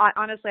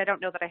 honestly, I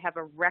don't know that I have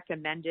a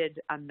recommended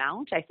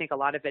amount. I think a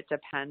lot of it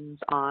depends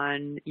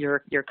on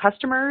your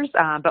customers.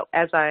 But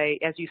as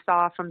you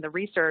saw from the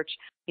research,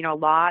 a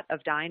lot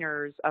of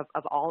diners of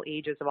all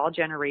ages, of all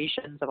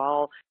generations, of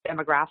all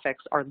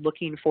demographics are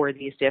looking for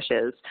these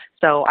dishes.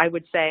 So I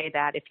would say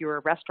that if you're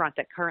a restaurant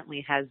that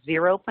currently has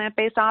 0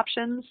 plant-based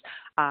options,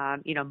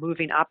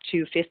 moving up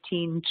to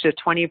 15 to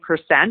 20%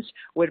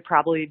 would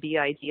probably be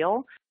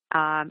ideal.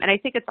 And I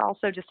think it's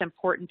also just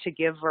important to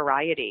give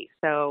variety.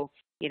 So,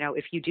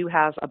 if you do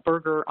have a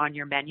burger on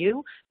your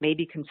menu,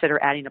 maybe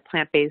consider adding a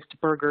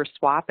plant-based burger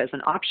swap as an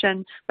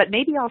option, but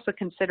maybe also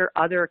consider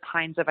other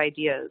kinds of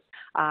ideas.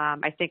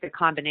 I think a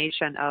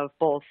combination of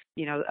both,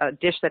 a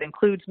dish that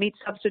includes meat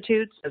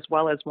substitutes as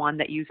well as one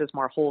that uses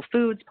more whole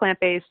foods,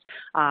 plant-based,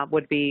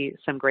 would be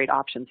some great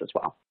options as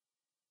well.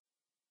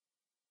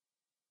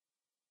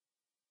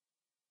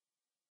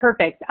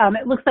 Perfect.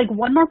 It looks like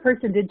one more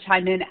person did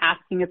chime in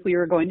asking if we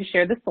were going to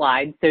share the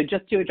slides. So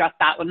just to address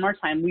that one more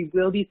time, we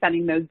will be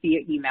sending those via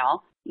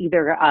email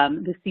either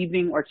this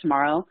evening or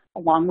tomorrow,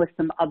 along with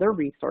some other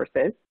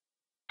resources.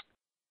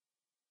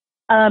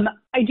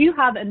 I do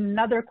have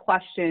another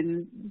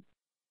question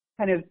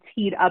kind of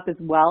teed up as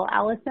well,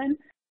 Alison.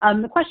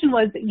 The question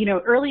was,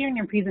 earlier in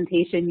your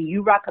presentation,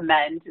 you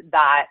recommend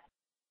that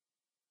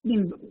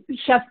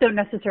chefs don't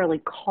necessarily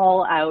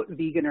call out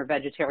vegan or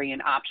vegetarian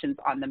options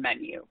on the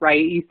menu,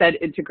 right? You said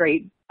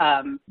integrate,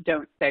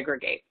 don't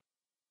segregate.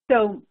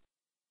 So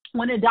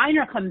when a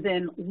diner comes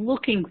in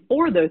looking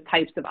for those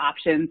types of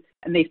options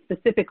and they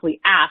specifically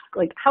ask,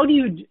 like, how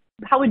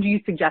would you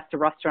suggest a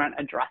restaurant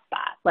address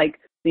that? Like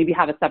maybe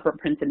have a separate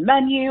printed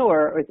menu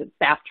or is it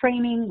staff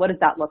training? What does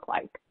that look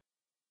like?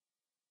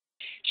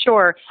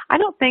 Sure. I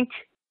don't think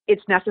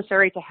it's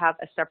necessary to have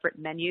a separate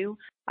menu.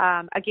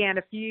 Again,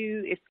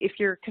 if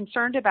you're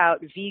concerned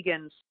about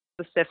vegans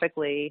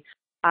specifically,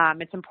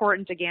 it's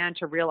important, again,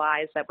 to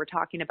realize that we're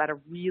talking about a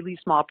really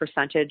small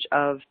percentage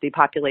of the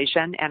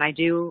population, and I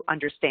do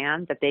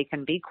understand that they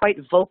can be quite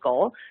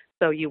vocal,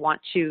 so you want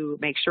to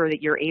make sure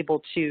that you're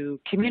able to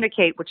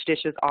communicate which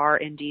dishes are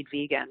indeed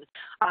vegan.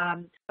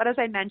 But as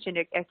I mentioned,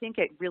 I think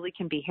it really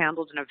can be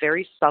handled in a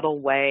very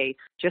subtle way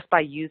just by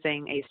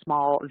using a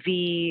small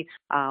V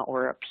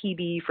or a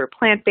PB for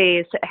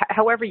plant-based,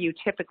 however you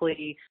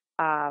typically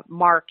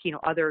mark,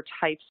 other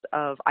types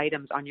of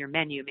items on your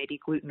menu, maybe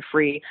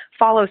gluten-free,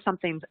 follow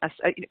something,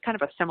 kind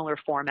of a similar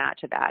format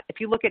to that.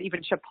 If you look at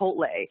even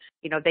Chipotle,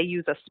 they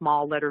use a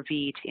small letter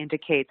V to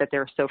indicate that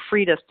their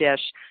sofritas dish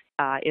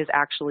is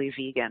actually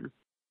vegan.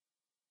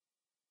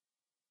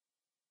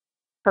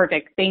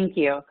 Perfect, thank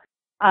you.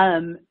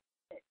 Another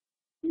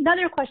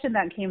question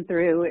that came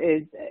through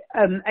is,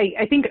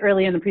 I think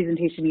early in the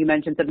presentation you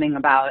mentioned something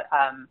about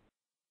an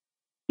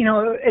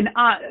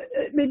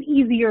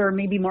easier,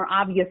 maybe more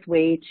obvious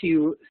way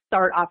to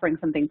start offering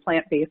something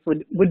plant-based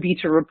would be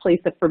to replace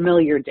a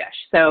familiar dish.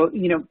 So,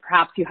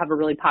 perhaps you have a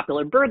really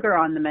popular burger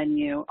on the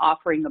menu,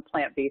 offering a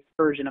plant-based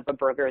version of a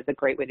burger is a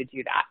great way to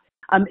do that.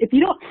 If you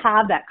don't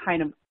have that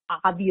kind of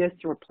obvious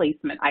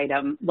replacement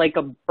item like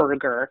a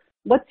burger,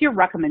 what's your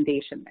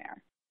recommendation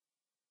there?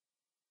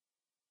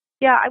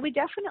 Yeah, I would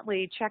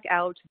definitely check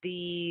out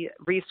the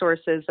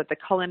resources that the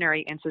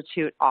Culinary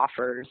Institute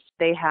offers.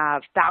 They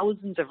have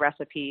thousands of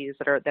recipes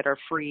that are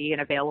free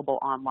and available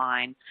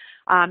online.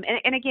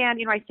 And again,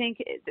 I think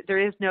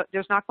there's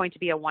not going to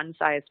be a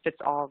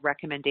one-size-fits-all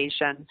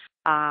recommendation.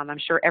 I'm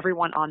sure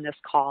everyone on this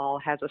call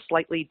has a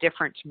slightly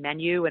different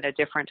menu and a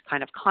different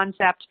kind of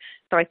concept.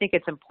 So I think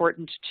it's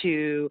important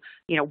to,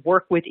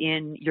 work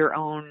within your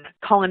own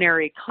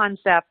culinary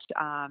concept.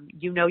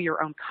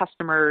 Your own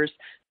customers.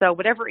 So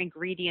whatever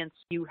ingredients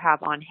you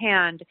have on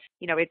hand,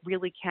 it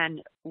really can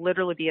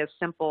literally be as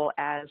simple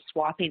as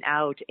swapping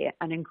out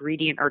an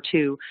ingredient or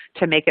two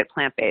to make it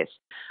plant-based.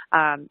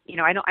 I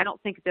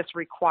don't think this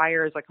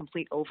requires a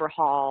complete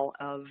overhaul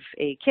of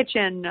a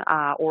kitchen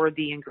or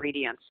the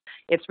ingredients.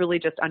 It's really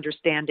just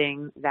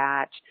understanding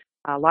that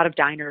a lot of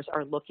diners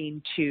are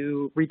looking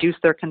to reduce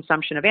their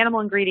consumption of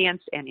animal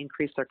ingredients and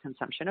increase their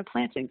consumption of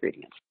plant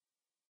ingredients.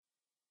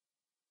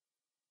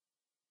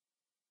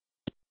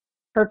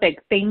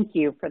 Perfect. Thank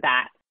you for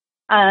that.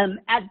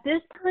 At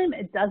this time,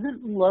 it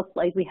doesn't look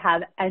like we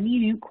have any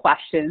new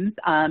questions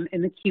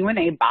in the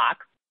Q&A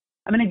box.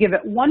 I'm going to give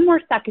it one more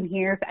second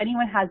here. If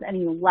anyone has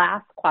any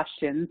last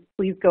questions,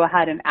 please go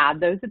ahead and add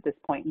those at this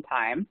point in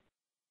time.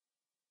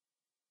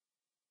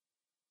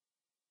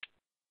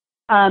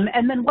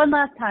 And then one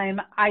last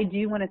time, I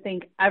do want to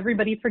thank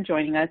everybody for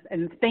joining us,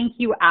 and thank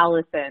you,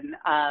 Alison,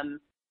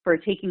 for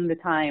taking the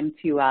time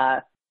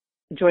to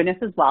join us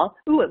as well.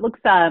 Ooh, it looks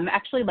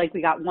actually like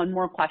we got one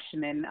more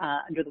question in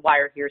under the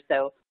wire here,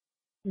 so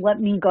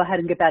let me go ahead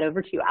and get that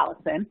over to you,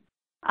 Alison.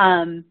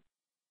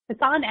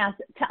 Hassan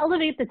asked, to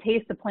elevate the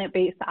taste of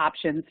plant-based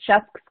options,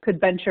 chefs could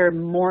venture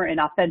more in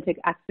authentic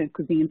ethnic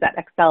cuisines that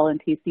excel in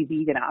tasty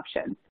vegan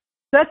options.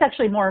 So that's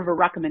actually more of a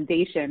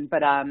recommendation,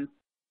 but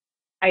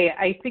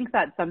I think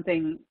that's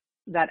something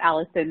that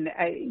Alison,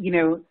 you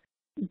know,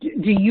 do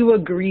you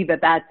agree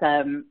that that's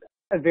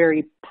a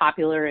very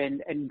popular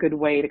and good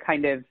way to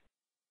kind of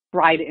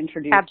try to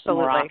introduce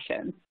more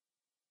options?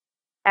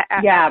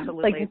 Yeah,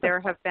 absolutely. Like,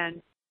 there have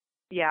been,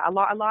 a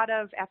lot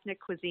of ethnic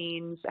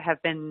cuisines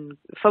have been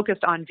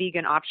focused on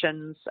vegan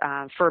options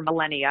for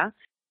millennia.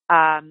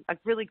 A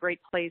really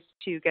great place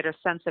to get a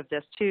sense of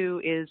this,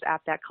 too, is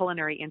at that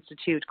Culinary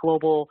Institute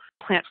Global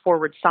Plant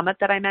Forward Summit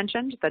that I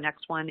mentioned. The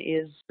next one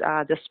is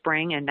this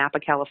spring in Napa,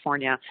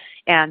 California.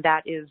 And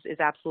that is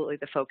absolutely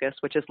the focus,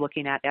 which is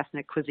looking at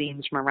ethnic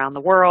cuisines from around the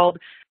world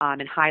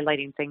and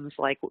highlighting things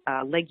like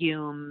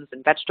legumes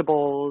and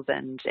vegetables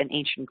and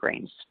ancient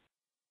grains.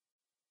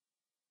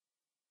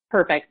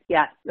 Perfect.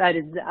 Yes, that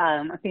is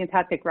a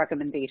fantastic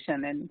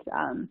recommendation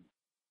and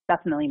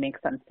definitely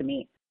makes sense to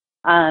me.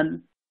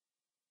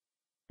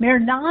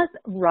 Mirnaz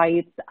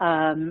writes,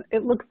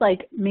 it looks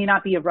like may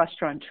not be a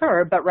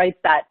restaurateur, but writes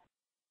that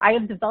I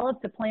have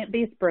developed a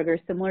plant-based burger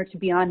similar to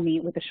Beyond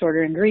Meat with a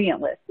shorter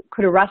ingredient list.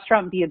 Could a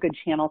restaurant be a good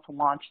channel to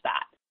launch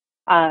that?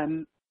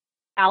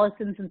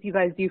 Alison, since you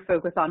guys do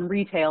focus on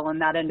retail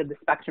and that end of the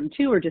spectrum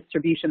too, or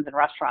distributions and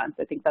restaurants,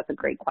 I think that's a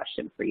great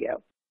question for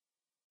you.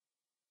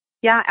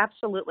 Yeah,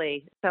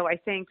 absolutely. So I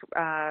think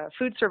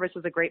food service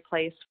is a great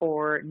place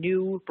for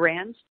new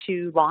brands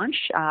to launch,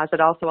 as it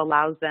also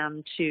allows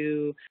them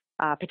to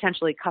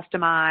potentially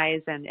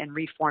customize and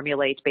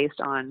reformulate based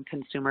on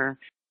consumer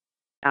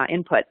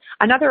input.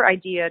 Another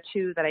idea,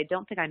 too, that I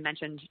don't think I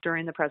mentioned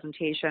during the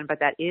presentation, but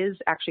that is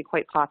actually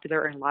quite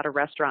popular in a lot of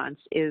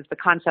restaurants, is the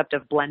concept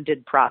of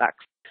blended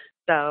products.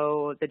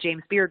 So the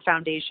James Beard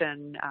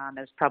Foundation,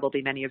 as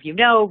probably many of you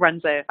know,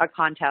 runs a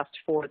contest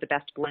for the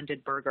best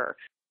blended burger.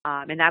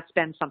 And that's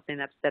been something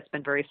that's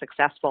been very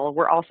successful.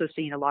 We're also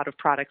seeing a lot of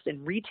products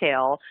in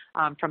retail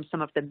from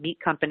some of the meat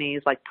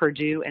companies like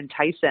Perdue and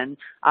Tyson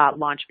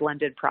launch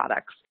blended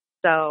products.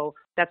 So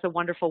that's a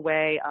wonderful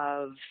way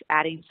of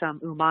adding some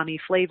umami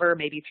flavor,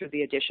 maybe through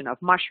the addition of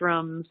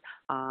mushrooms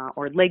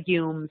or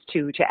legumes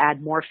to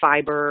add more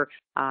fiber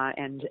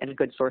and a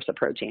good source of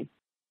protein.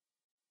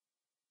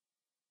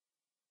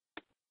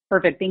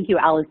 Perfect. Thank you,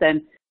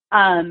 Alison.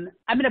 I'm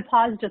going to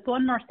pause just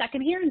one more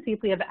second here and see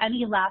if we have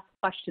any last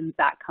questions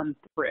that come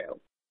through.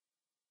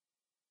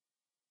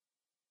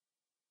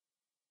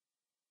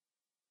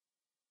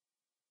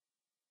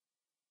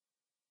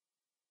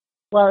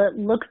 Well, it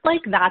looks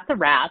like that's a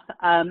wrap.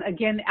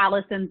 Again,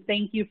 Alison,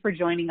 thank you for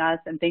joining us,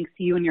 and thanks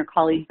to you and your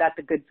colleagues at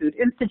the Good Food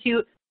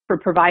Institute for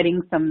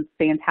providing some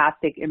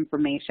fantastic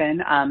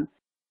information.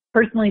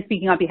 Personally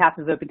speaking on behalf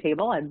of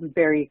OpenTable, I'm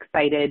very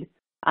excited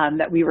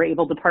that we were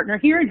able to partner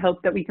here and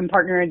hope that we can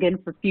partner again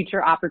for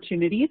future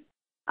opportunities.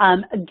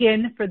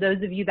 Again, for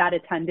those of you that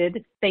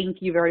attended, thank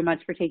you very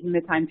much for taking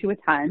the time to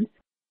attend.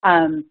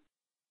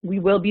 We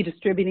will be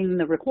distributing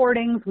the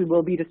recordings. We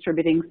will be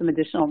distributing some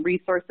additional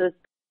resources.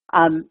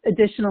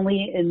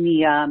 Additionally, in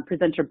the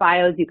presenter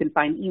bios, you can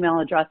find email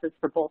addresses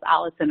for both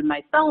Alison and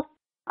myself.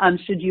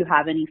 Should you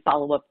have any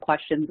follow-up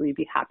questions, we'd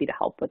be happy to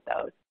help with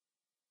those.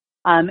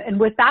 And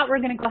with that, we're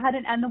going to go ahead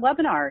and end the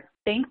webinar.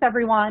 Thanks,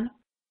 everyone.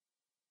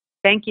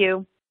 Thank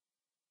you.